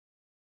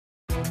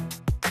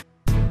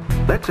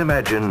Let's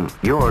imagine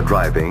you're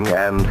driving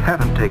and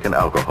haven't taken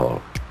alcohol.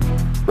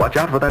 Watch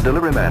out for that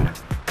delivery man.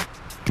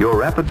 Your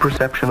rapid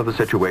perception of the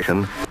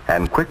situation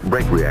and quick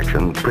brake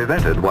reaction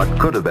prevented what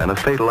could have been a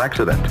fatal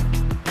accident.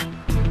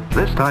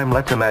 This time,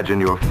 let's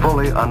imagine you're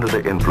fully under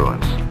the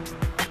influence.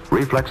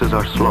 Reflexes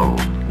are slow,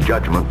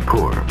 judgment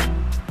poor,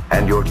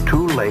 and you're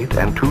too late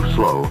and too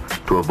slow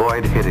to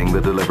avoid hitting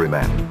the delivery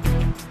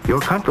man.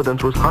 Your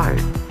confidence was high,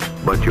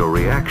 but your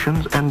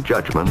reactions and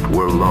judgment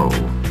were low.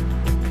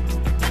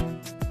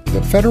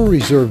 The Federal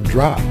Reserve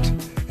dropped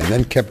and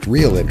then kept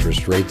real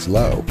interest rates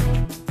low,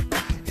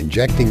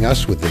 injecting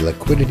us with the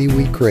liquidity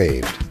we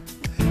craved,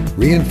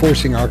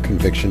 reinforcing our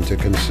conviction to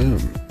consume.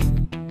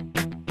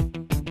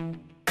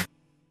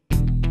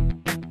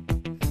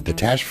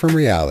 Detached from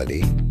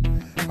reality,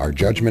 our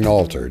judgment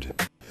altered.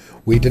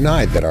 We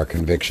denied that our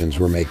convictions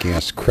were making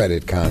us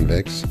credit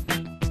convicts.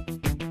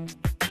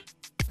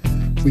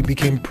 We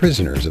became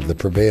prisoners of the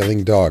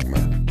prevailing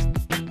dogma.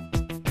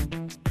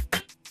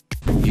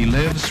 He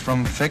lives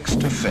from fix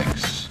to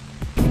fix.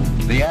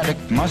 The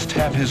addict must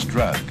have his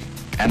drug,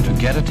 and to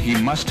get it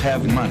he must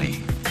have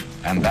money,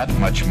 and that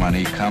much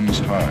money comes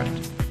hard.